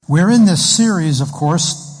We're in this series, of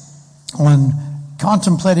course, on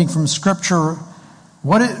contemplating from Scripture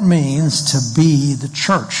what it means to be the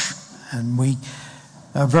church. And we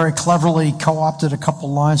very cleverly co-opted a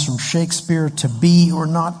couple lines from Shakespeare, to be or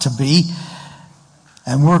not to be.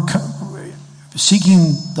 And we're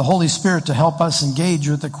seeking the Holy Spirit to help us engage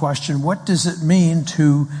with the question, what does it mean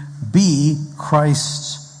to be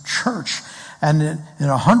Christ's church? And in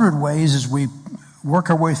 100 ways, as we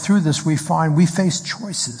work our way through this, we find we face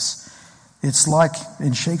choices. It's like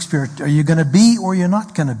in Shakespeare, are you going to be or you're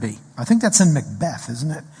not going to be? I think that's in Macbeth,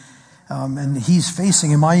 isn't it? And he's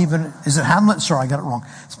facing, is it Hamlet? Sorry, I got it wrong.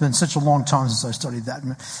 It's been such a long time since I studied that.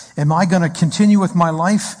 Am I going to continue with my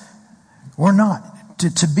life or not?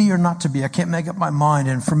 To be or not to be? I can't make up my mind.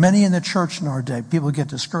 And for many in the church in our day, people get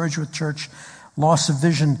discouraged with church, loss of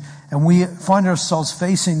vision, and we find ourselves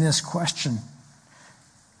facing this question,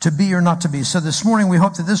 to be or not to be. So this morning we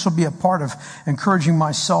hope that this will be a part of encouraging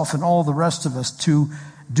myself and all the rest of us to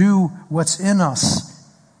do what's in us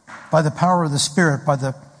by the power of the Spirit,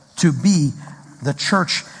 to be the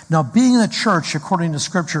church. Now, being the church, according to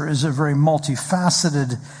Scripture, is a very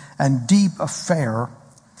multifaceted and deep affair.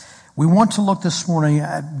 We want to look this morning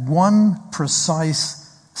at one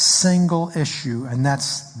precise single issue, and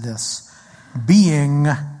that's this: being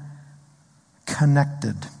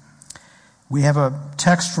connected. We have a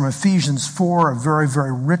text from Ephesians 4, a very,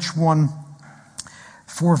 very rich one,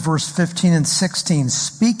 4 verse 15 and 16.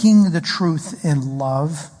 Speaking the truth in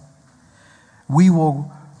love, we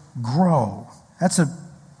will grow. That's a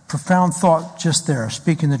profound thought just there.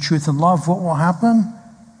 Speaking the truth in love, what will happen?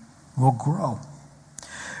 We'll grow.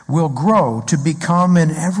 We'll grow to become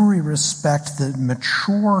in every respect the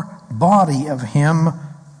mature body of Him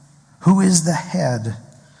who is the head,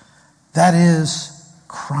 that is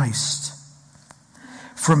Christ.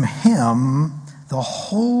 From Him, the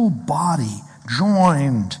whole body,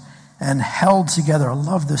 joined and held together. I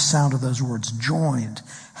love the sound of those words, joined,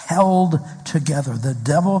 held together. The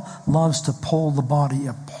devil loves to pull the body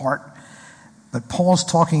apart. But Paul's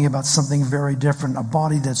talking about something very different, a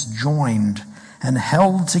body that's joined and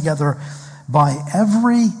held together by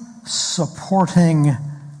every supporting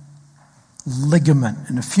ligament.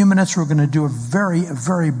 In a few minutes, we're going to do a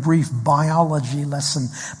very brief biology lesson.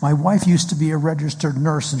 My wife used to be a registered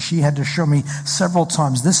nurse, and she had to show me several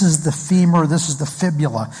times, this is the femur, this is the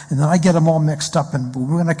fibula, and then I get them all mixed up, and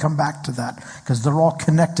we're going to come back to that, because they're all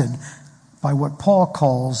connected by what Paul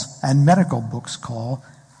calls, and medical books call,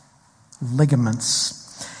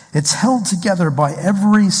 ligaments. It's held together by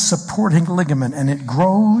every supporting ligament, and it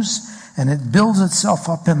grows, and it builds itself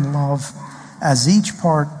up in love as each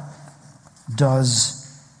part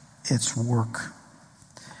does its work.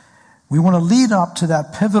 We want to lead up to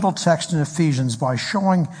that pivotal text in Ephesians by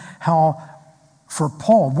showing how, for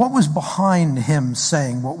Paul, what was behind him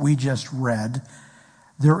saying what we just read.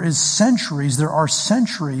 There are centuries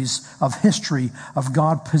of history of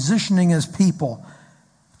God positioning His people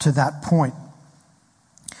to that point.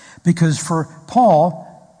 Because for Paul,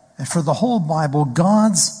 and for the whole Bible,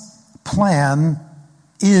 God's plan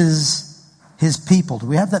is His people. Do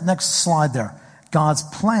we have that next slide there? God's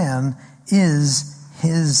plan is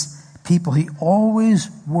His people. He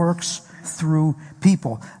always works through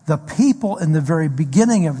people. The people in the very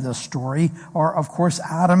beginning of the story are, of course,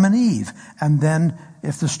 Adam and Eve. And then,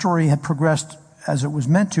 if the story had progressed as it was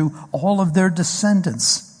meant to, all of their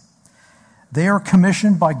descendants. They are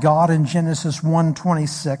commissioned by God in Genesis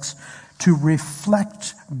 1:26 to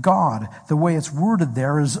reflect God. The way it's worded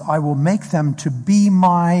there is, I will make them to be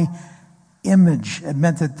my image. It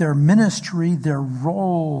meant that their ministry, their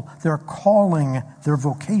role, their calling, their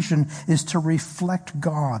vocation is to reflect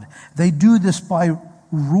God. They do this by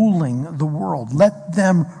ruling the world. Let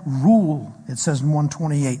them rule, it says in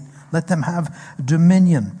 1:28. Let them have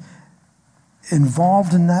dominion.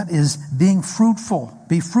 Involved in that is being fruitful.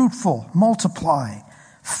 Be fruitful, multiply,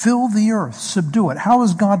 fill the earth, subdue it. How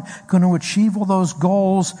is God going to achieve all those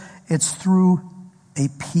goals? It's through a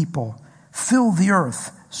people. Fill the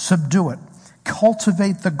earth, subdue it.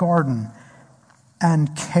 Cultivate the garden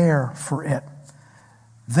and care for it.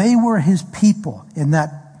 They were His people in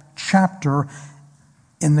that chapter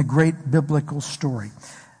in the great biblical story.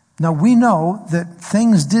 Now we know that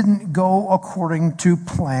things didn't go according to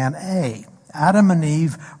plan A. Adam and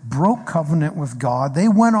Eve broke covenant with God. They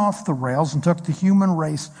went off the rails and took the human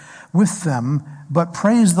race with them. But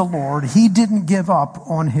praise the Lord, He didn't give up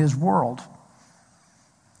on His world.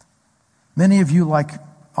 Many of you, like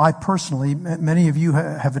I personally, many of you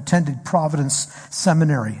have attended Providence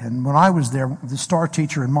Seminary. And when I was there, the star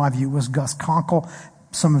teacher, in my view, was Gus Conkle.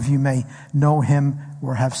 Some of you may know him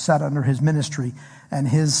or have sat under his ministry. And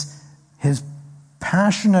his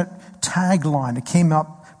passionate tagline that came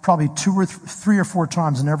up probably 2 or 3 or 4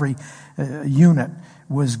 times in every unit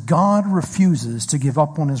was, God refuses to give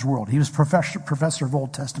up on his world. He was professor of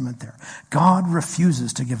Old Testament there. God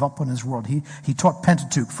refuses to give up on his world. He taught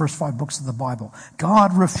Pentateuch, first 5 books of the Bible.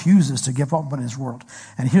 God refuses to give up on his world.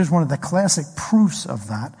 And here's one of the classic proofs of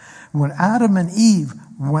that. When Adam and Eve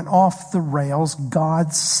went off the rails,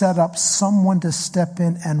 God set up someone to step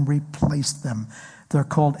in and replace them. They're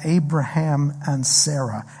called Abraham and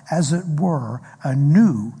Sarah, as it were, a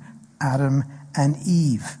new Adam and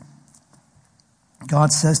Eve.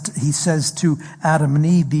 He says to Adam and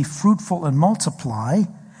Eve, be fruitful and multiply.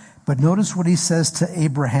 But notice what he says to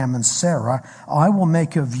Abraham and Sarah, I will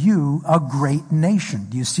make of you a great nation.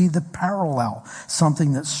 Do you see the parallel?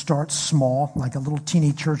 Something that starts small, like a little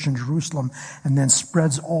teeny church in Jerusalem, and then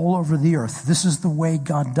spreads all over the earth. This is the way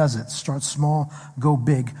God does it. Start small, go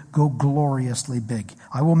big, go gloriously big.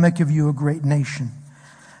 I will make of you a great nation.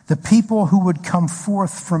 The people who would come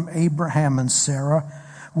forth from Abraham and Sarah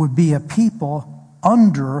would be a people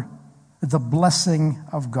under the blessing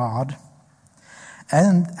of God.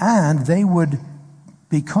 And they would,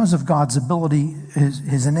 because of God's ability,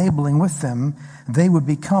 his enabling with them, they would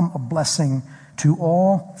become a blessing to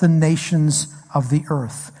all the nations of the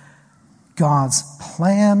earth. God's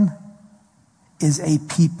plan is a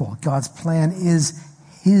people. God's plan is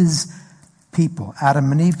his people.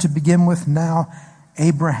 Adam and Eve to begin with, now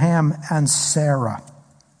Abraham and Sarah.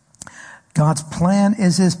 God's plan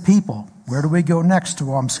is his people. Where do we go next?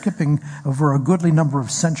 Well, I'm skipping over a goodly number of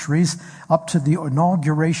centuries up to the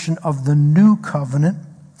inauguration of the new covenant.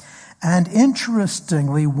 And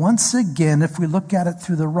interestingly, once again, if we look at it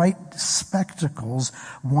through the right spectacles,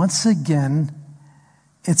 once again,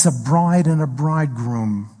 it's a bride and a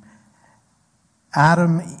bridegroom.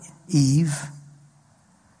 Adam, Eve,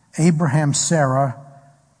 Abraham, Sarah,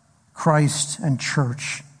 Christ, and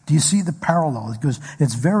church. Do you see the parallel?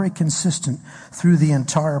 It's very consistent through the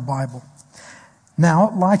entire Bible.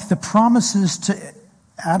 Now, like the promises to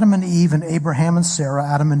Adam and Eve and Abraham and Sarah,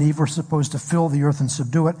 Adam and Eve were supposed to fill the earth and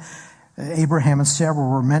subdue it. Abraham and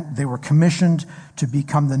Sarah they were commissioned to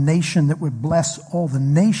become the nation that would bless all the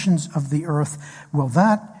nations of the earth. Well,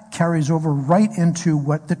 that carries over right into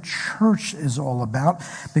what the church is all about,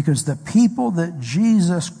 because the people that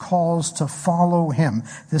Jesus calls to follow him,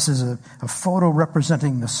 this is a photo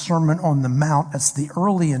representing the Sermon on the Mount. That's the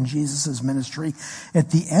early in Jesus' ministry.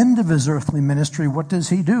 At the end of his earthly ministry, what does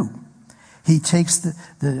he do? He takes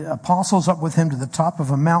the apostles up with him to the top of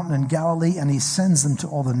a mountain in Galilee, and he sends them to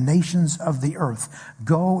all the nations of the earth.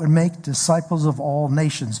 Go and make disciples of all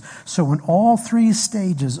nations. So in all 3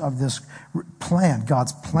 stages of this plan,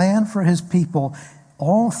 God's plan for his people,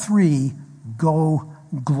 all 3 go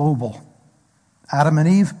global. Adam and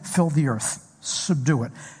Eve, fill the earth, subdue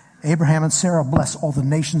it. Abraham and Sarah, bless all the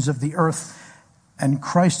nations of the earth. And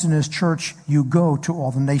Christ and his church, you go to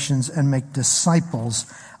all the nations and make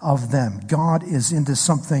disciples of them. God is into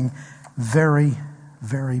something very,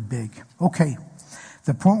 very big. Okay,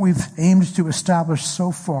 the point we've aimed to establish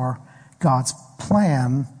so far, God's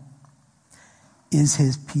plan is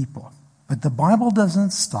his people. But the Bible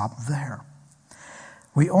doesn't stop there.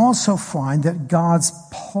 We also find that God's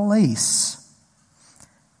place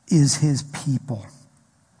is his people.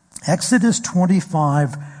 Exodus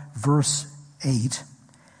 25, verse 8.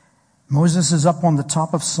 Moses is up on the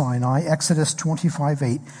top of Sinai, Exodus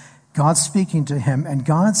 25:8. God's speaking to him, and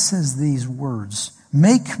God says these words,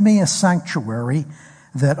 make me a sanctuary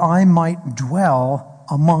that I might dwell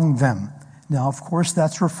among them. Now, of course,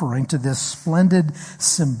 that's referring to this splendid,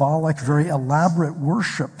 symbolic, very elaborate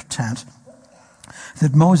worship tent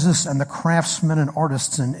that Moses and the craftsmen and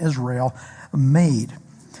artists in Israel made.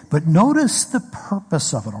 But notice the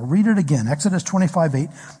purpose of it. I'll read it again. Exodus 25:8.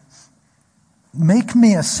 Make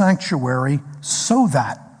me a sanctuary so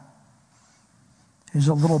that. Here's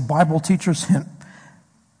a little Bible teacher's hint.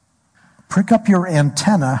 Prick up your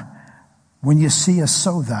antenna when you see a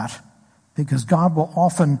so that, because God will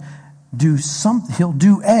often do something. He'll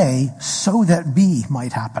do A so that B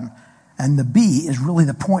might happen. And the B is really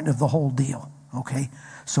the point of the whole deal. Okay?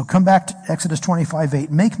 So come back to Exodus 25:8.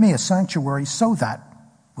 Make me a sanctuary so that.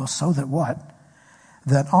 Well, so that what?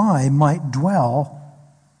 That I might dwell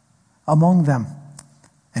among them.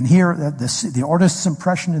 And here, the artist's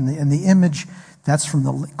impression in the image, that's from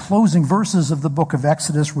the closing verses of the book of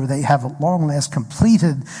Exodus, where they have at long last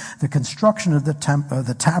completed the construction of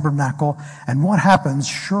the tabernacle. And what happens?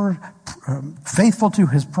 Faithful to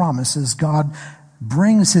his promises, God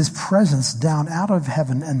brings his presence down out of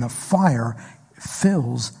heaven, and the fire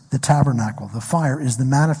fills the tabernacle. The fire is the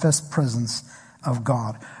manifest presence of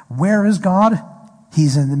God. Where is God?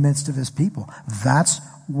 He's in the midst of his people. That's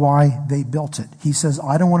why they built it. He says,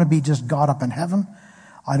 I don't want to be just God up in heaven.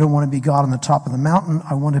 I don't want to be God on the top of the mountain.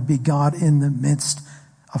 I want to be God in the midst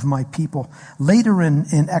of my people. Later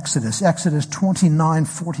in Exodus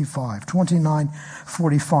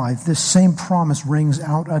 29:45, this same promise rings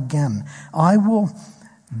out again. I will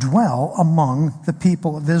dwell among the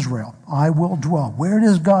people of Israel. I will dwell. Where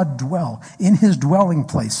does God dwell? In his dwelling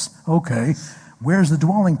place. Okay. Where's the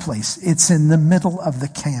dwelling place? It's in the middle of the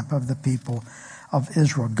camp of the people of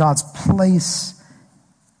Israel. God's place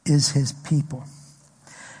is his people.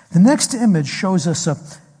 The next image shows us a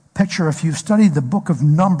picture. If you've studied the book of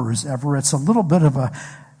Numbers ever, it's a little bit of a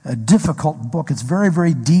difficult book. It's very,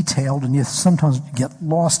 very detailed, and you sometimes get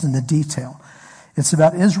lost in the detail. It's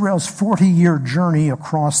about Israel's 40-year journey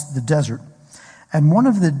across the desert. And one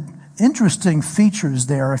of the interesting features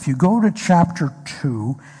there, if you go to chapter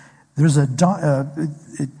 2, there's it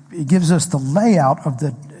gives us the layout of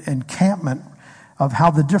the encampment of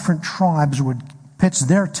how the different tribes would pitch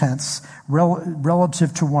their tents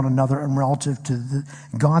relative to one another and relative to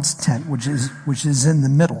God's tent, which is in the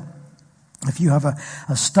middle. If you have a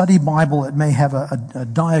study Bible, it may have a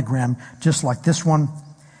diagram just like this one.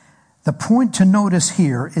 The point to notice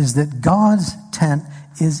here is that God's tent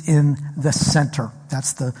is in the center.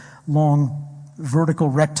 That's the long vertical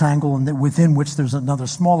rectangle, and within which there's another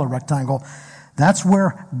smaller rectangle. That's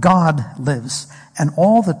where God lives. And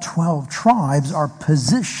all the 12 tribes are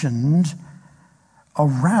positioned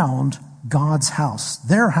around God's house.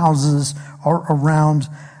 Their houses are around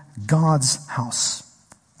God's house.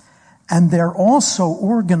 And they're also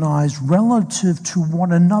organized relative to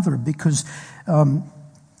one another because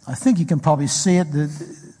I think you can probably see it.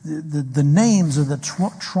 The names of the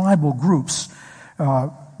tribal groups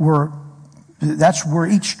that's where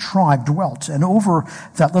each tribe dwelt. And over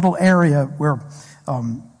that little area where,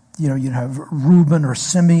 you'd have Reuben or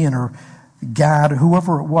Simeon or Gad,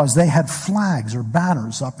 whoever it was, they had flags or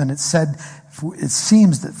banners up. And it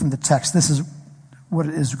seems that from the text, this is what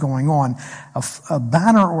is going on. A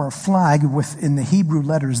banner or a flag with, in the Hebrew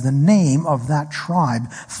letters, the name of that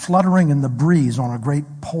tribe fluttering in the breeze on a great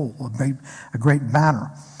pole, a great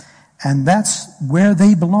banner. And that's where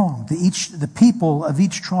they belong. The people of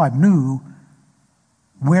each tribe knew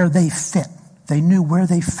where they fit. They knew where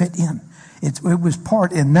they fit in. It was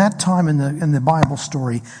part, in that time in the Bible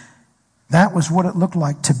story, that was what it looked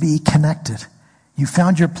like to be connected. You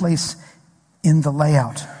found your place in the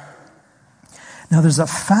layout. Now there's a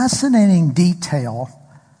fascinating detail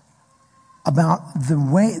about the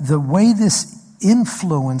way this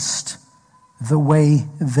influenced the way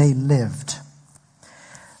they lived.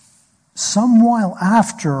 Some while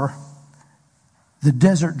after the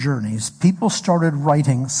desert journeys, people started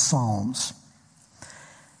writing psalms.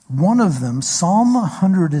 One of them, Psalm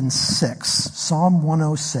 106,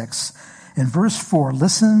 in verse 4,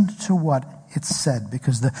 listen to what it said,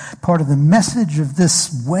 because the part of the message of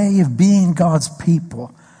this way of being God's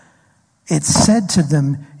people, it said to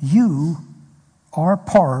them, you are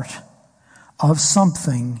part of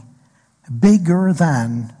something bigger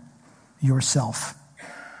than yourself.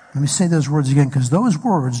 Let me say those words again, because those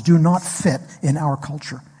words do not fit in our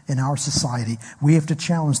culture, in our society. We have to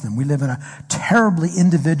challenge them. We live in a terribly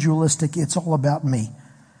individualistic, it's all about me.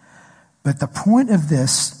 But the point of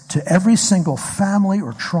this, to every single family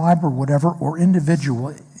or tribe or whatever, or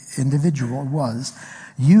individual was,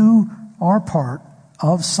 you are part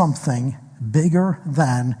of something bigger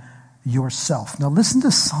than yourself. Now listen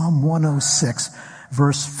to Psalm 106,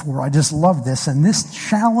 verse 4. I just love this, and this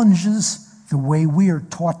challenges the way we are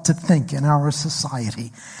taught to think in our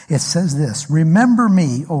society. It says this, remember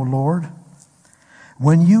me, O Lord,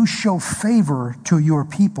 when you show favor to your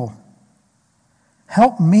people.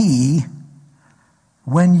 Help me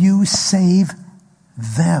when you save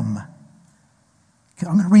them.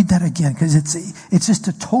 I'm going to read that again because it's just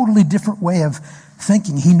a totally different way of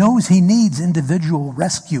thinking. He knows he needs individual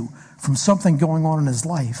rescue from something going on in his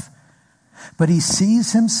life, but he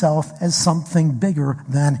sees himself as something bigger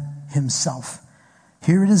than himself.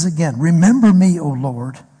 Here it is again. Remember me, O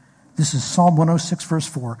Lord. This is Psalm 106, verse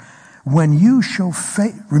 4.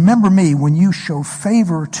 Remember me when you show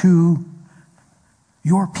favor to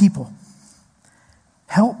your people.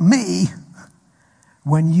 Help me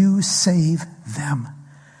when you save them.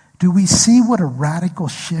 Do we see what a radical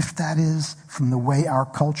shift that is from the way our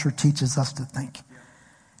culture teaches us to think?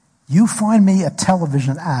 You find me a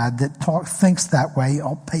television ad that thinks that way,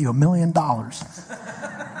 I'll pay you $1 million.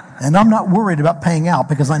 And I'm not worried about paying out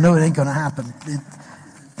because I know it ain't going to happen.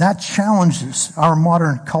 That challenges our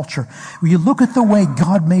modern culture. When you look at the way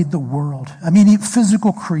God made the world,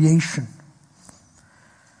 physical creation.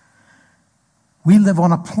 We live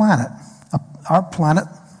on a planet. Our planet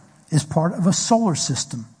is part of a solar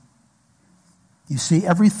system. You see,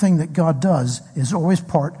 everything that God does is always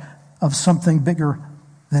part of something bigger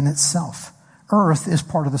than itself. Earth is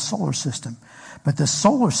part of the solar system, but the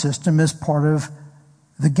solar system is part of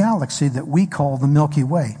the galaxy that we call the Milky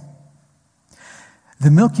Way.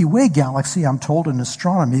 The Milky Way galaxy, I'm told in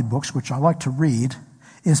astronomy books, which I like to read,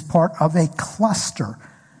 is part of a cluster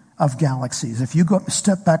of galaxies. If you go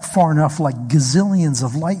step back far enough, like gazillions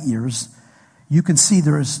of light years, you can see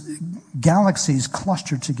there's galaxies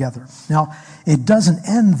clustered together. Now, it doesn't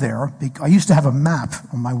end there. I used to have a map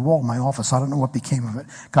on my wall in my office. I don't know what became of it.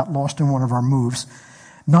 Got lost in one of our moves.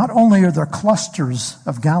 Not only are there clusters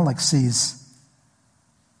of galaxies,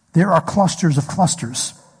 there are clusters of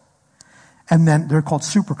clusters. And then they're called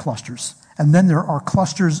superclusters. And then there are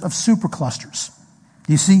clusters of superclusters.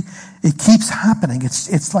 You see, it keeps happening.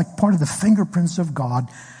 It's like part of the fingerprints of God.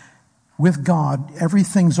 With God,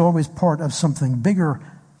 everything's always part of something bigger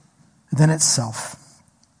than itself.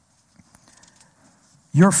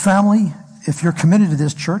 Your family, if you're committed to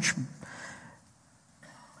this church,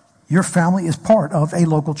 your family is part of a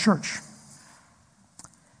local church.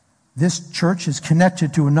 This church is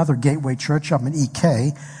connected to another Gateway Church up in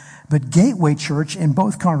EK, but Gateway Church in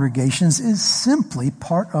both congregations is simply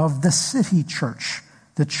part of the city church,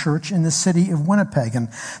 the church in the city of Winnipeg. And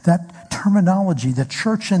that terminology, the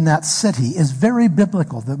church in that city, is very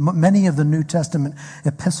biblical. Many of the New Testament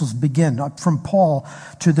epistles begin from Paul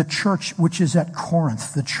to the church which is at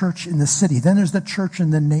Corinth, the church in the city. Then there's the church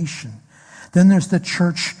in the nation. Then there's the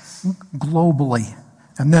church globally.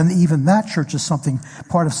 And then even that church is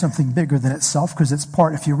part of something bigger than itself, because it's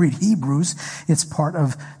part, if you read Hebrews, it's part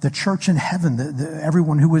of the church in heaven,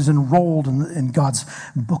 everyone who is enrolled in God's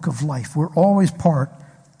book of life. We're always part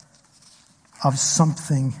of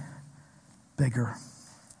something bigger.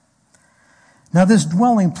 Now, this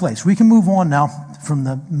dwelling place, we can move on now from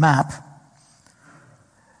the map.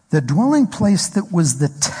 The dwelling place that was the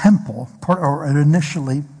temple, or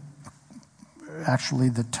initially, actually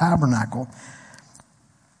the tabernacle,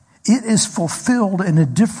 it is fulfilled in a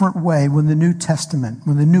different way when the New Testament,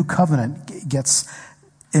 when the New Covenant gets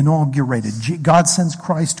inaugurated. God sends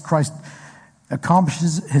Christ. Christ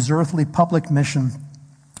accomplishes his earthly public mission.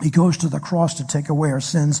 He goes to the cross to take away our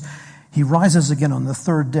sins. He rises again on the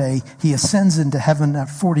third day. He ascends into heaven at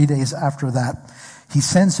 40 days after that. He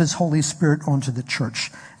sends his Holy Spirit onto the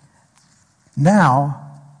church.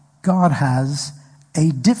 Now, God has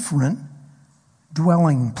a different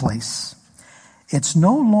dwelling place. It's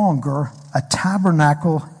no longer a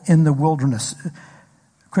tabernacle in the wilderness.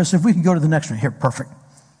 Chris, if we can go to the next one. Here, perfect.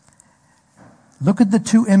 Look at the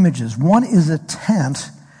two images. One is a tent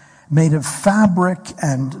made of fabric,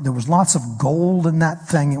 and there was lots of gold in that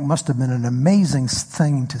thing. It must have been an amazing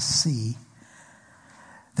thing to see.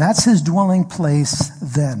 That's his dwelling place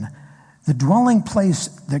then. The dwelling place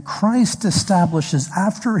that Christ establishes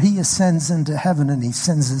after he ascends into heaven and he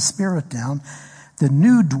sends his Spirit down, the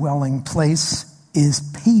new dwelling place is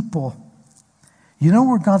people. You know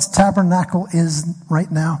where God's tabernacle is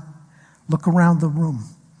right now? Look around the room.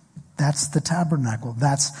 That's the tabernacle.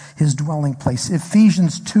 That's his dwelling place.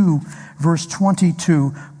 Ephesians 2, verse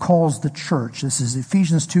 22 calls the church. This is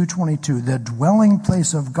Ephesians 2:22, the dwelling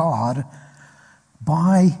place of God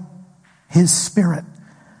by his Spirit.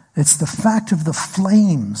 It's the fact of the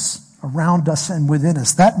flames around us and within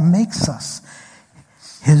us. That makes us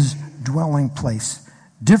his dwelling place.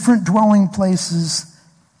 Different dwelling places,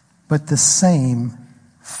 but the same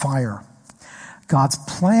fire. God's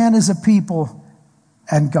plan is a people,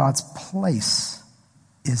 and God's place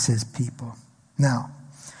is his people. Now,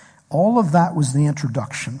 all of that was the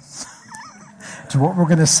introduction to what we're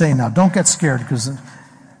going to say now. Don't get scared, because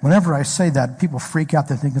whenever I say that, people freak out.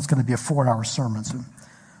 They think it's going to be a 4-hour sermon. So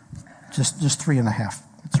just 3.5.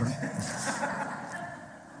 That's right.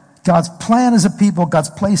 God's plan is a people,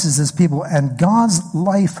 God's place is his people, and God's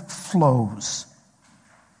life flows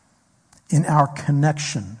in our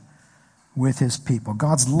connection with his people.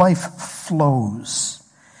 God's life flows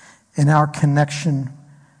in our connection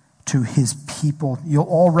to his people. You'll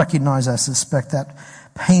all recognize, I suspect, that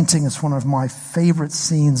painting. Is one of my favorite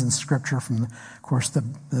scenes in Scripture from, of course, the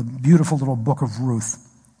beautiful little book of Ruth.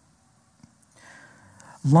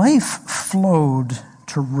 Life flowed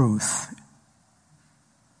to Ruth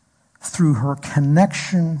through her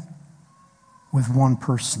connection with one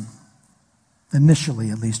person. Initially,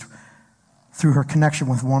 at least, through her connection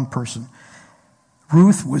with one person.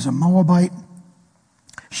 Ruth was a Moabite.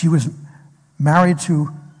 She was married to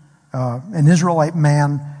an Israelite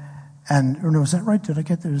man. And, or no, is that right? Did I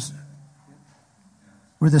get this?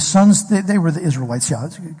 were the sons, they were the Israelites. Yeah,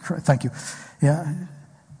 thank you. Yeah,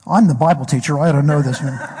 I'm the Bible teacher. I ought to know this.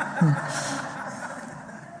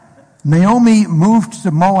 Naomi moved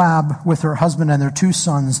to Moab with her husband and their 2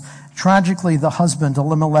 sons. Tragically, the husband,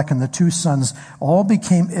 Elimelech, and the 2 sons all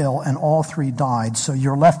became ill, and all 3 died. So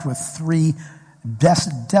you're left with 3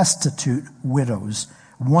 destitute widows.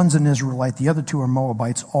 One's an Israelite, the other 2 are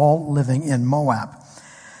Moabites, all living in Moab.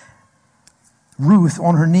 Ruth,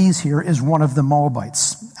 on her knees here, is one of the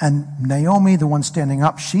Moabites. And Naomi, the one standing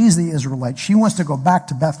up, she's the Israelite. She wants to go back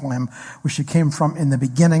to Bethlehem, where she came from in the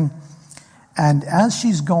beginning. And as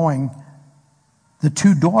she's going, the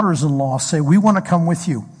 2 daughters-in-law say, we want to come with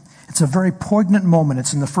you. It's a very poignant moment.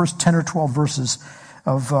 It's in the first 10 or 12 verses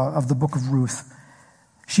of the book of Ruth.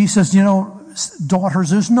 She says, daughters,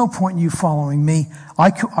 there's no point in you following me.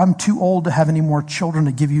 I'm too old to have any more children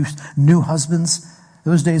to give you new husbands.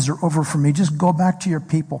 Those days are over for me. Just go back to your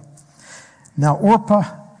people. Now, Orpah,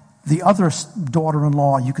 the other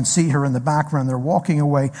daughter-in-law, you can see her in the background. They're walking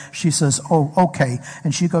away. She says, oh, okay.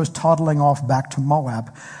 And she goes toddling off back to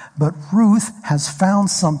Moab. But Ruth has found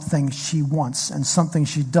something she wants and something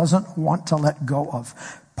she doesn't want to let go of.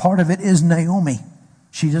 Part of it is Naomi.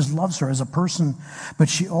 She just loves her as a person. But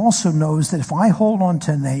she also knows that if I hold on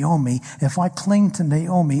to Naomi, if I cling to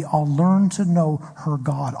Naomi, I'll learn to know her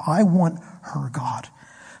God. I want her God.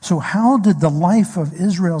 So how did the life of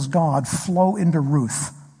Israel's God flow into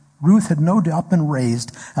Ruth? Ruth had no doubt been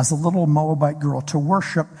raised as a little Moabite girl to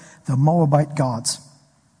worship the Moabite gods.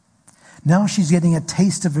 Now she's getting a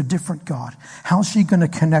taste of a different God. How's she going to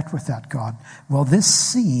connect with that God? Well, this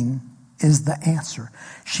scene is the answer.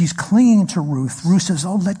 She's clinging to Ruth. Ruth says,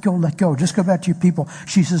 oh, let go, let go. Just go back to your people.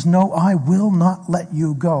 She says, no, I will not let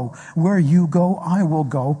you go. Where you go, I will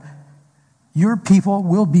go. Your people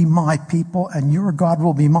will be my people, and your God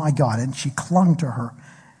will be my God. And she clung to her.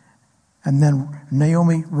 And then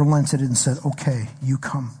Naomi relented and said, okay, you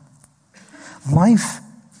come. Life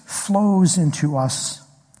flows into us.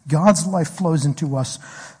 God's life flows into us.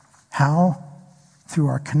 How? Through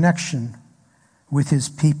our connection with his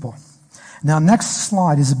people. Now, next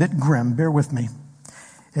slide is a bit grim. Bear with me.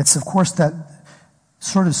 It's, of course, that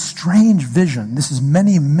sort of strange vision. This is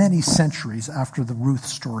many, many centuries after the Ruth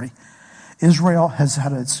story. Israel has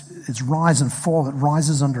had its rise and fall. It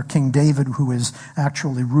rises under King David, who is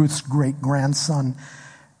actually Ruth's great-grandson.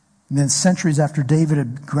 And then centuries after David,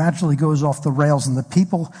 it gradually goes off the rails, and the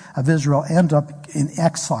people of Israel end up in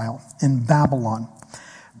exile in Babylon.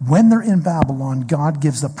 When they're in Babylon, God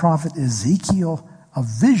gives the prophet Ezekiel a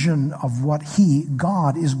vision of what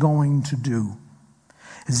God, is going to do.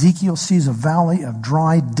 Ezekiel sees a valley of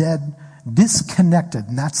dry, dead, disconnected,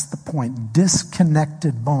 and that's the point,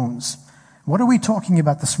 disconnected bones. What are we talking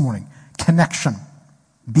about this morning? Connection.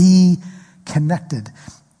 Be connected.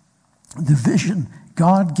 The vision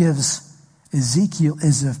God gives Ezekiel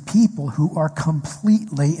is of people who are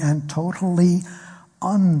completely and totally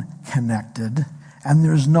unconnected, and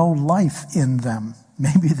there's no life in them.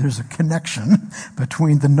 Maybe there's a connection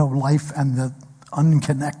between the no life and the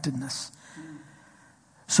unconnectedness.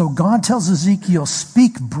 So God tells Ezekiel,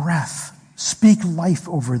 speak breath, speak life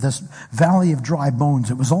over this valley of dry bones.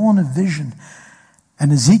 It was all in a vision.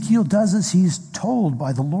 And Ezekiel does as he's told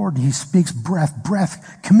by the Lord. He speaks breath,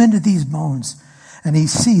 come into these bones. And he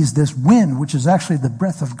sees this wind, which is actually the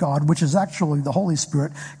breath of God, which is actually the Holy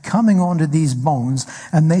Spirit, coming onto these bones,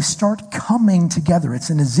 and they start coming together. It's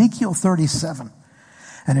in Ezekiel 37.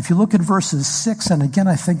 And if you look at verses 6, and again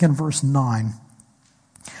I think in verse 9,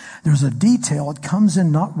 there's a detail. It comes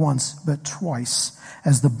in not once, but twice.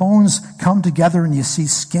 As the bones come together and you see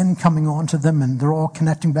skin coming onto them and they're all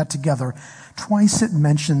connecting back together, twice it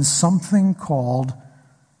mentions something called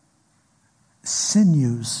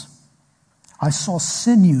sinews. I saw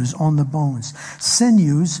sinews on the bones.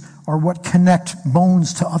 Sinews are what connect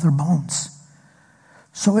bones to other bones.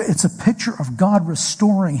 So it's a picture of God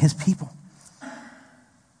restoring his people.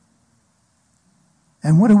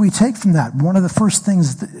 And what do we take from that? One of the first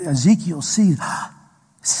things that Ezekiel sees,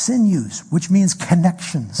 sinews, which means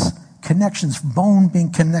connections. Connections, bone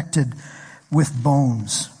being connected with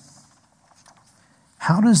bones.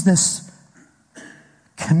 How does this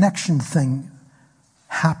connection thing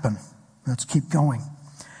happen? Let's keep going.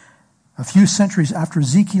 A few centuries after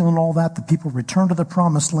Ezekiel and all that, the people return to the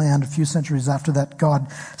promised land. A few centuries after that,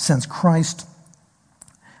 God sends Christ.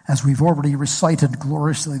 As we've already recited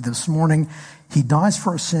gloriously this morning, he dies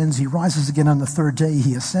for our sins. He rises again on the third day.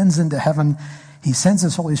 He ascends into heaven. He sends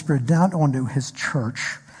his Holy Spirit down onto his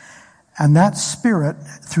church. And that Spirit,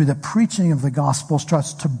 through the preaching of the gospel,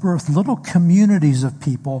 starts to birth little communities of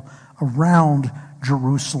people around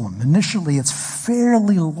Jerusalem. Initially, it's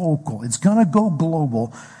fairly local. It's going to go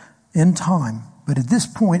global in time. But at this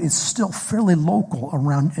point, it's still fairly local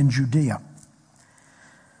around in Judea.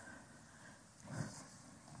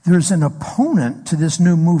 There's an opponent to this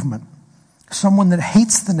new movement. Someone that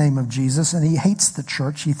hates the name of Jesus, and he hates the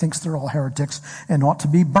church. He thinks they're all heretics and ought to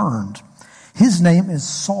be burned. His name is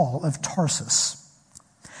Saul of Tarsus.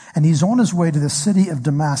 And he's on his way to the city of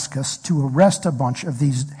Damascus to arrest a bunch of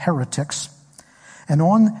these heretics. And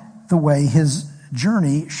on the way, his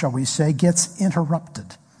journey, shall we say, gets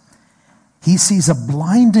interrupted. He sees a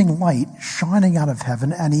blinding light shining out of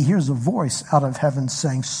heaven, and he hears a voice out of heaven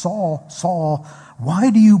saying, Saul, Saul,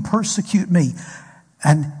 why do you persecute me?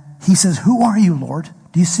 And he says, who are you, Lord?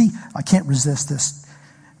 Do you see? I can't resist this.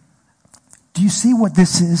 Do you see what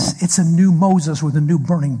this is? It's a new Moses with a new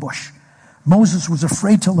burning bush. Moses was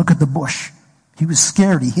afraid to look at the bush. He was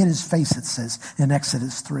scared. He hid his face, it says in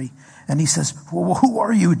Exodus 3. And he says, well, who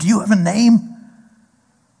are you? Do you have a name?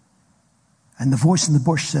 And the voice in the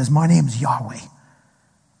bush says, my name is Yahweh.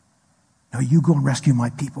 Now you go and rescue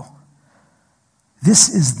my people.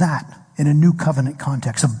 This is that in a new covenant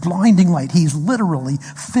context, a blinding light. He's literally,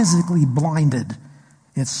 physically blinded.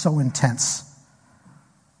 It's so intense.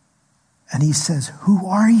 And he says, who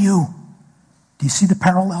are you? Do you see the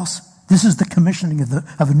parallels? This is the commissioning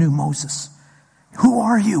of a new Moses. Who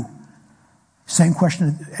are you? Same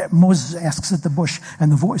question Moses asks at the bush,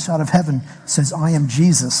 and the voice out of heaven says, I am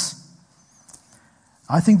Jesus.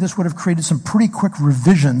 I think this would have created some pretty quick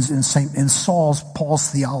revisions in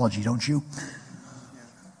Paul's theology, don't you?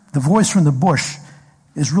 The voice from the bush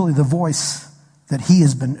is really the voice that he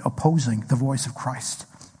has been opposing, the voice of Christ.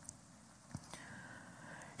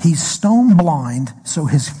 He's stone blind, so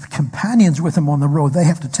his companions with him on the road, they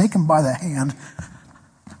have to take him by the hand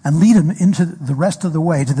and lead him into the rest of the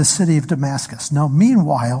way to the city of Damascus. Now,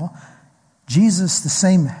 meanwhile, Jesus, the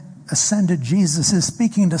same ascended Jesus, is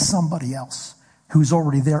speaking to somebody else who's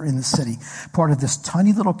already there in the city, part of this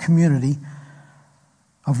tiny little community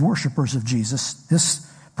of worshipers of Jesus.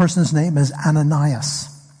 This person's name is Ananias.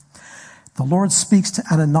 The Lord speaks to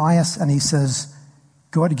Ananias and he says,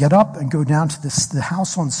 go ahead, get up and go down to the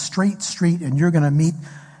house on Straight Street and you're going to meet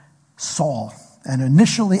Saul. And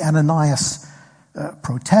initially Ananias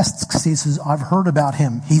protests because he says, I've heard about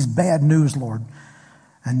him. He's bad news, Lord.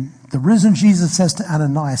 And the risen Jesus says to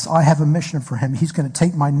Ananias, I have a mission for him. He's going to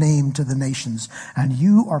take my name to the nations. And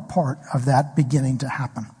you are part of that beginning to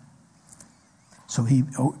happen. So he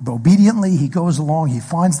obediently, he goes along. He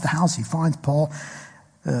finds the house. He finds Paul.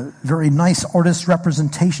 Very nice artist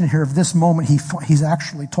representation here of this moment. He's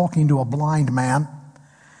actually talking to a blind man.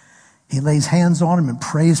 He lays hands on him and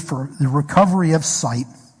prays for the recovery of sight.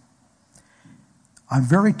 I'm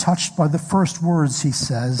very touched by the first words he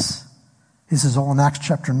says. This is all in Acts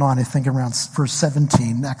chapter 9, I think around verse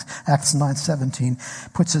 17, Acts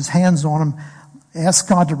 9:17. Puts his hands on him, asks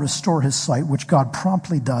God to restore his sight, which God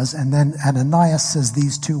promptly does. And then Ananias says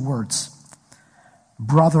these two words,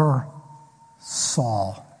 Brother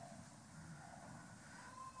Saul.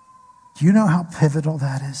 Do you know how pivotal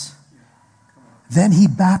that is? Then he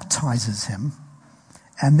baptizes him,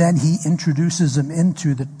 and then he introduces him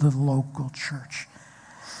into the local church.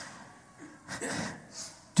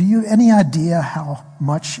 Do you have any idea how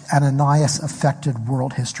much Ananias affected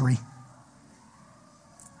world history?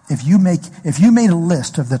 If you made a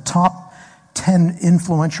list of the top 10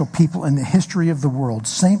 influential people in the history of the world,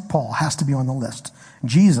 St. Paul has to be on the list.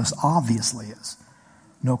 Jesus obviously is.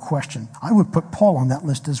 No question. I would put Paul on that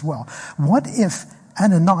list as well. What if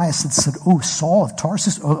Ananias had said, oh, Saul of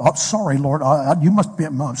Tarsus? Oh, sorry, Lord. You must be,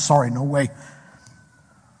 I'm sorry, no way.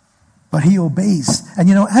 But he obeys. And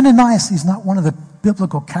you know, Ananias, he's not one of the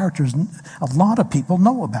biblical characters a lot of people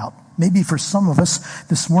know about. Maybe for some of us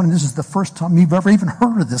this morning, this is the first time you've ever even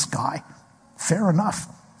heard of this guy. Fair enough.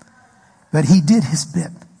 But he did his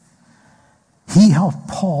bit. He helped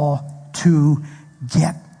Paul to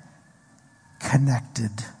get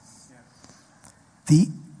connected. The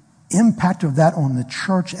impact of that on the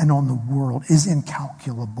church and on the world is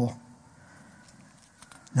incalculable.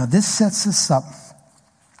 Now this sets us up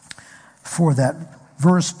for that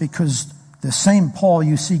verse, because the same Paul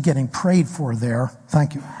you see getting prayed for there,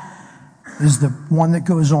 thank you, is the one that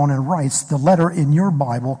goes on and writes the letter in your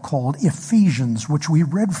Bible called Ephesians, which we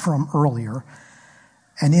read from earlier.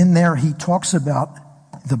 And in there he talks about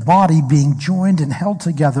the body being joined and held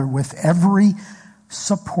together with every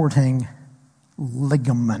supporting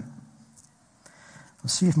ligament.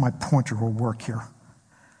 Let's see if my pointer will work here.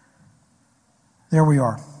 There we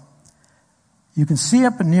are. You can see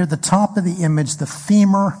up near the top of the image the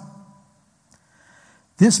femur,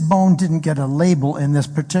 This bone didn't get a label in this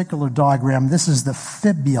particular diagram. This is the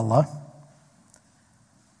fibula.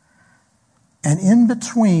 And in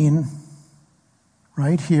between,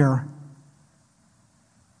 right here,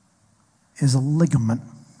 is a ligament.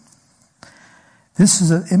 This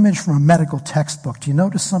is an image from a medical textbook. Do you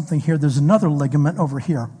notice something here? There's another ligament over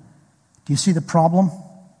here. Do you see the problem?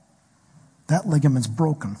 That ligament's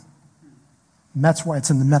broken. And that's why it's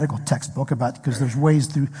in the medical textbook, because there's ways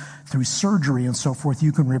through surgery and so forth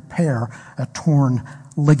you can repair a torn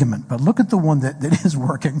ligament. But look at the one that is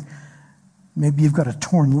working. Maybe you've got a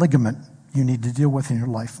torn ligament you need to deal with in your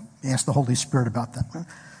life. Ask the Holy Spirit about that.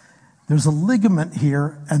 There's a ligament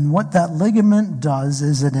here, and what that ligament does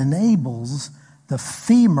is it enables the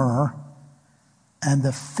femur and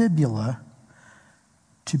the fibula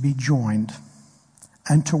to be joined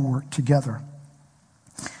and to work together.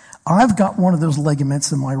 I've got one of those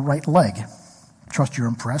ligaments in my right leg. Trust you're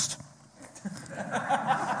impressed.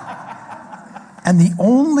 And the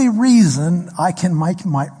only reason I can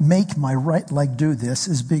make my right leg do this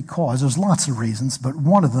is because, there's lots of reasons, but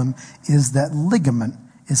one of them is that ligament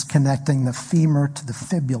is connecting the femur to the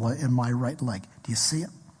fibula in my right leg. Do you see it?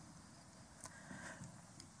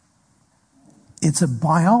 It's a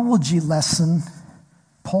biology lesson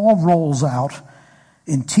Paul rolls out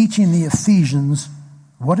in teaching the Ephesians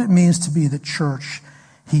what it means to be the church.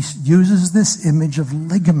 He uses this image of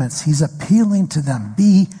ligaments. He's appealing to them.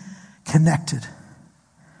 Be connected.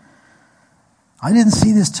 I didn't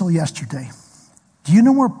see this till yesterday. Do you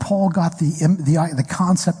know where Paul got the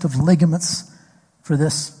concept of ligaments for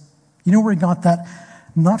this? You know where he got that?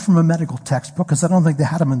 Not from a medical textbook, because I don't think they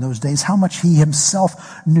had them in those days. How much he himself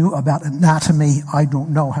knew about anatomy, I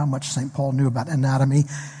don't know how much St. Paul knew about anatomy.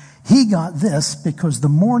 He got this because the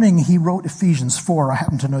morning he wrote Ephesians 4, I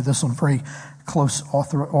happen to know this on very close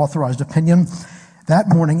authorized opinion, that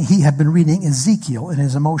morning he had been reading Ezekiel in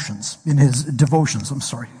his devotions,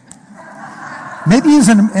 Maybe he's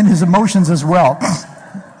in his emotions as well.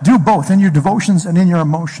 Do both, in your devotions and in your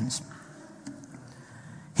emotions.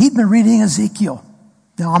 He'd been reading Ezekiel.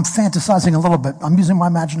 Now I'm fantasizing a little bit. I'm using my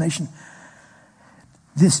imagination.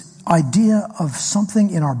 This idea of something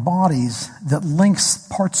in our bodies that links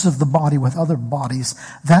parts of the body with other bodies,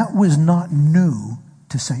 that was not new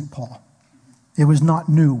to St. Paul. It was not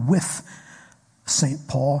new with St.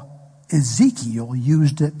 Paul. Ezekiel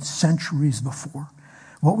used it centuries before.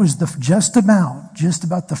 What was just about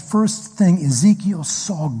the first thing Ezekiel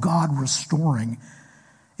saw God restoring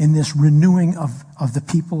in this renewing of the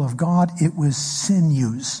people of God? It was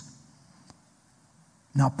sinews.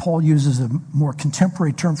 Now, Paul uses a more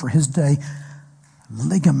contemporary term for his day,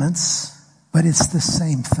 ligaments, but it's the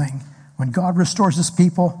same thing. When God restores his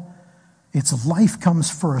people, its life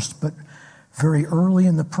comes first, but very early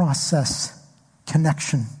in the process,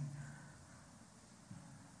 connection.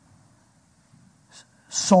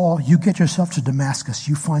 Saul, you get yourself to Damascus,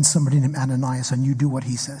 you find somebody named Ananias, and you do what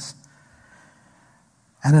he says.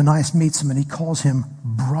 Ananias meets him, and he calls him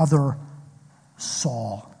Brother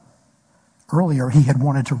Saul. Earlier, he had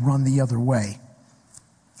wanted to run the other way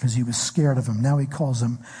because he was scared of him. Now he calls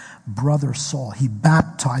him Brother Saul. He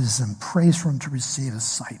baptizes him, prays for him to receive his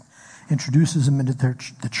sight, introduces him into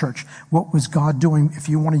the church. What was God doing? If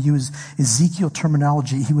you want to use Ezekiel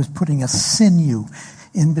terminology, he was putting a sinew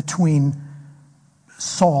in between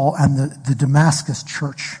Saul and the Damascus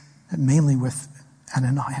church, mainly with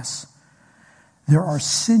Ananias. There are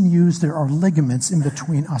sinews, there are ligaments in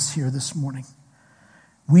between us here this morning.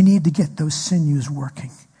 We need to get those sinews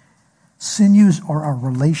working. Sinews are our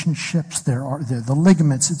relationships. They're the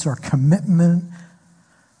ligaments. It's our commitment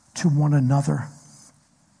to one another.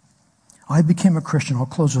 I became a Christian. I'll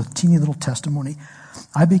close with a teeny little testimony.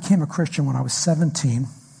 I became a Christian when I was 17.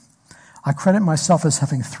 I credit myself as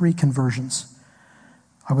having 3 conversions.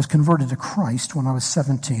 I was converted to Christ when I was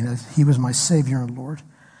 17. He was my Savior and Lord.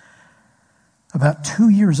 About 2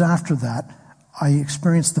 years after that, I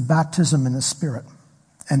experienced the baptism in the Spirit.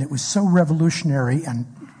 And it was so revolutionary and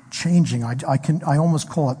changing. I almost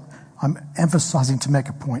call it, I'm emphasizing to make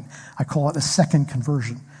a point, I call it a second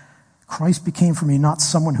conversion. Christ became for me not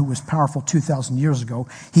someone who was powerful 2,000 years ago.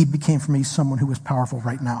 He became for me someone who was powerful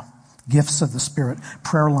right now. Gifts of the Spirit,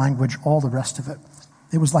 prayer language, all the rest of it.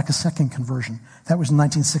 It was like a second conversion. That was in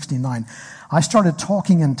 1969. I started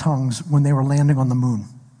talking in tongues when they were landing on the moon.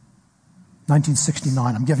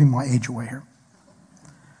 1969. I'm giving my age away here.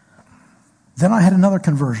 Then I had another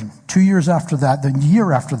conversion. 2 years after that, the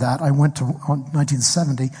year after that, I went to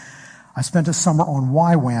 1970. I spent a summer on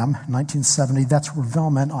YWAM, 1970. That's where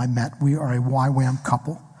Velma and I met. We are a YWAM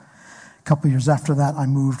couple. A couple of years after that, I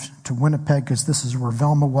moved to Winnipeg because this is where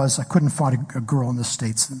Velma was. I couldn't find a girl in the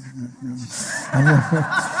States.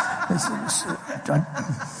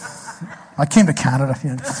 I came to Canada.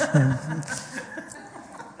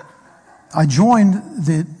 I joined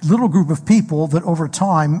the little group of people that over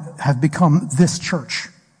time have become this church.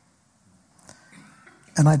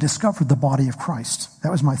 And I discovered the body of Christ.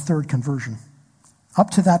 That was my third conversion.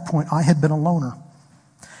 Up to that point, I had been a loner.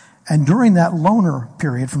 And during that loner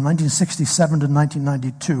period, from 1967 to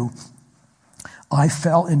 1992, I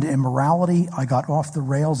fell into immorality. I got off the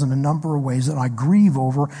rails in a number of ways that I grieve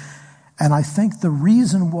over. And I think the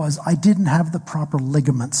reason was I didn't have the proper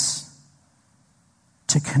ligaments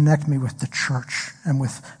to connect me with the church and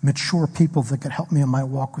with mature people that could help me in my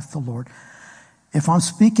walk with the Lord. If I'm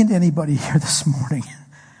speaking to anybody here this morning,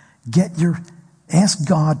 ask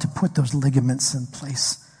God to put those ligaments in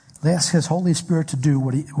place. Ask His Holy Spirit to do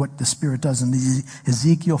what the Spirit does in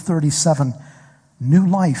Ezekiel 37, new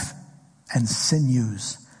life and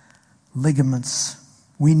sinews, ligaments.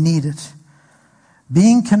 We need it.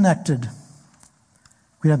 Being connected.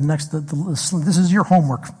 We have next, this is your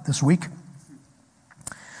homework this week.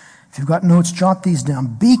 If you've got notes, jot these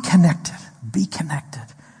down. Be connected. Be connected.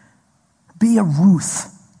 Be a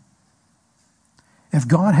Ruth. If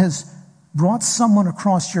God has brought someone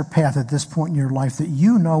across your path at this point in your life that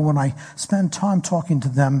you know when I spend time talking to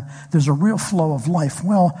them, there's a real flow of life,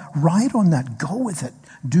 well, ride on that. Go with it.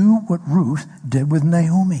 Do what Ruth did with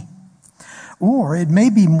Naomi. Or it may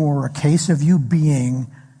be more a case of you being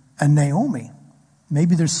a Naomi.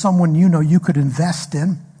 Maybe there's someone you know you could invest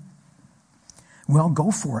in. Well,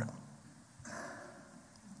 go for it.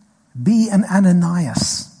 Be an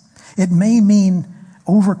Ananias. It may mean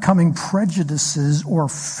overcoming prejudices or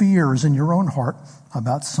fears in your own heart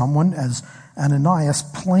about someone, as Ananias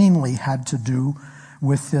plainly had to do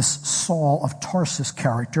with this Saul of Tarsus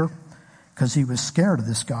character, because he was scared of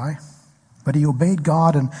this guy. But he obeyed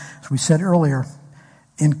God, and as we said earlier,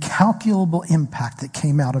 incalculable impact that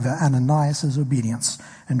came out of Ananias' obedience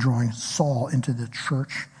and drawing Saul into the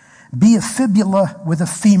church. Be a fibula with a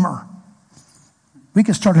femur. We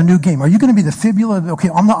can start a new game. Are you going to be the fibula? Okay,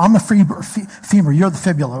 I'm the femur. You're the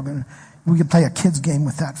fibula. We can play a kid's game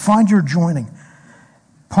with that. Find your joining.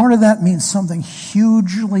 Part of that means something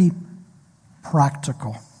hugely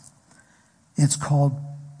practical. It's called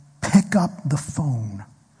pick up the phone.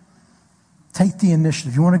 Take the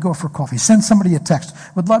initiative. You want to go for coffee. Send somebody a text.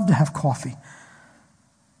 Would love to have coffee.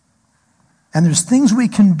 And there's things we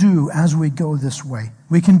can do as we go this way.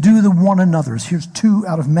 We can do the one another's. Here's two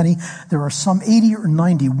out of many. There are some 80 or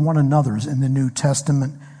 90 one another's in the New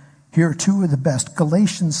Testament. Here are two of the best.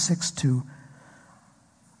 Galatians 6:2.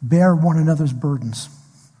 Bear one another's burdens.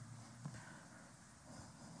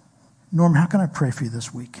 Norm, how can I pray for you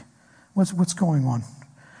this week? What's going on?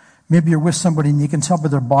 Maybe you're with somebody and you can tell by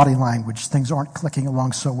their body language things aren't clicking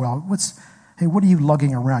along so well. Hey, what are you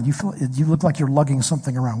lugging around? You look like you're lugging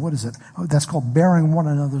something around. What is it? Oh, that's called bearing one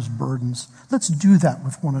another's burdens. Let's do that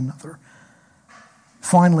with one another.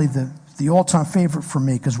 Finally, the all-time favorite for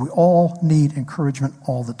me, because we all need encouragement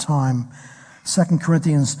all the time. 2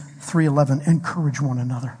 Corinthians 3:11, encourage one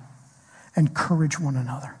another. Encourage one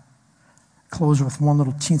another. Close with one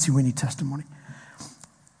little teensy-weeny testimony.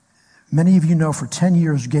 Many of you know for 10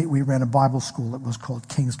 years, Gateway ran a Bible school that was called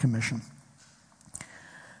King's Commission.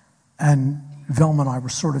 And Velma and I were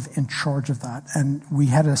sort of in charge of that. And we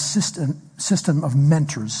had a system of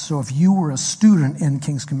mentors. So if you were a student in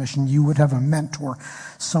King's Commission, you would have a mentor,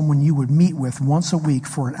 someone you would meet with once a week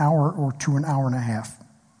for an hour or to an hour and a half.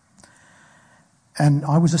 And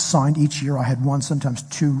I was assigned each year, I had one, sometimes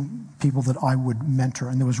two people that I would mentor.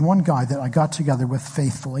 And there was one guy that I got together with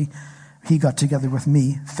faithfully. He got together with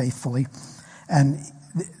me faithfully. And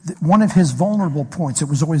one of his vulnerable points, it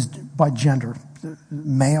was always by gender,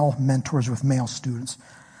 male mentors with male students.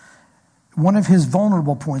 One of his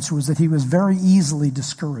vulnerable points was that he was very easily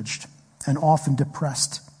discouraged and often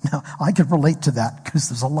depressed. Now, I could relate to that because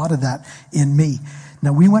there's a lot of that in me.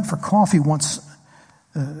 Now, we went for coffee once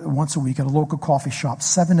a week at a local coffee shop,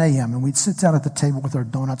 7 a.m., and we'd sit down at the table with our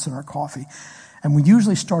donuts and our coffee. And we'd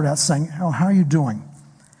usually start out saying, "Oh, how are you doing?"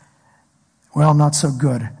 "Well, not so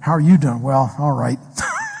good." "How are you doing?" "Well, all right."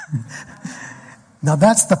 Now,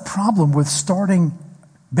 that's the problem with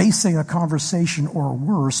basing a conversation, or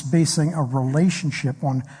worse, basing a relationship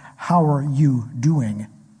on how are you doing.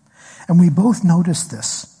 And we both noticed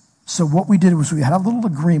this. So what we did was we had a little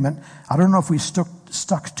agreement. I don't know if we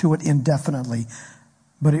stuck to it indefinitely,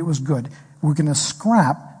 but it was good. We're going to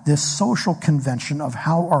scrap this social convention of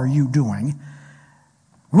how are you doing.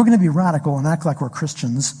 We're going to be radical and act like we're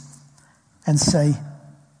Christians and say,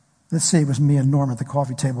 let's say it was me and Norm at the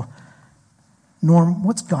coffee table, Norm,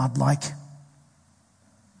 what's God like?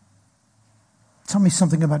 Tell me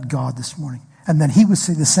something about God this morning. And then he would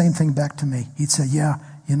say the same thing back to me. He'd say, yeah,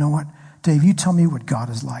 you know what? Dave, you tell me what God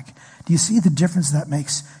is like. Do you see the difference that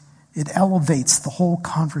makes? It elevates the whole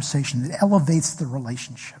conversation. It elevates the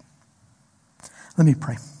relationship. Let me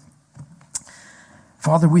pray.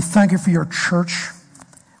 Father, we thank you for your church.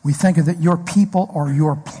 We thank you that your people are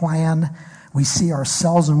your plan. We see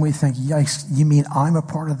ourselves and we think, yikes, you mean I'm a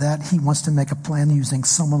part of that? He wants to make a plan using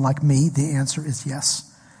someone like me? The answer is yes.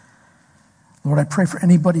 Lord, I pray for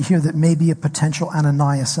anybody here that may be a potential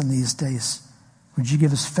Ananias in these days. Would you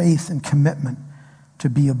give us faith and commitment to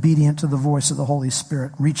be obedient to the voice of the Holy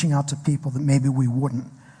Spirit, reaching out to people that maybe we wouldn't?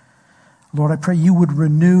 Lord, I pray you would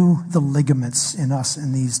renew the ligaments in us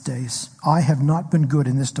in these days. I have not been good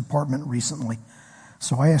in this department recently,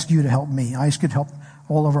 so I ask you to help me. I ask you to help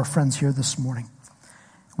all of our friends here this morning.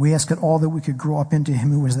 We ask it all that we could grow up into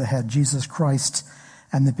him who is the head, Jesus Christ,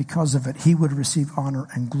 and that because of it, he would receive honor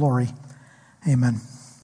and glory. Amen.